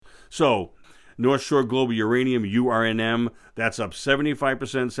So, North Shore Global Uranium, URNM, that's up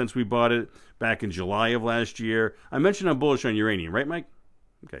 75% since we bought it back in July of last year. I mentioned I'm bullish on uranium, right, Mike?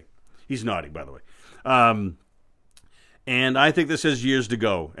 Okay. He's nodding, by the way. And I think this has years to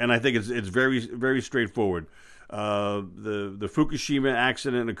go, and I think it's very, very straightforward. The Fukushima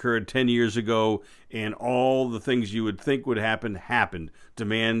accident occurred 10 years ago, and all the things you would think would happen happened.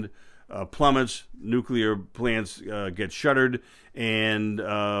 Demand plummets, nuclear plants get shuttered, and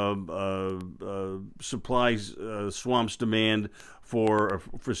supplies swamps demand for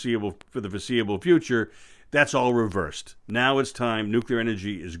the foreseeable future. That's all reversed. Now it's time. Nuclear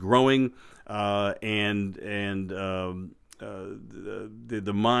energy is growing, and the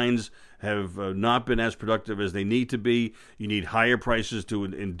mines have not been as productive as they need to be. You need higher prices to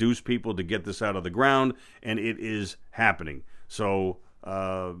induce people to get this out of the ground, and it is happening. So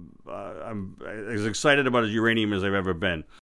I'm as excited about uranium as I've ever been.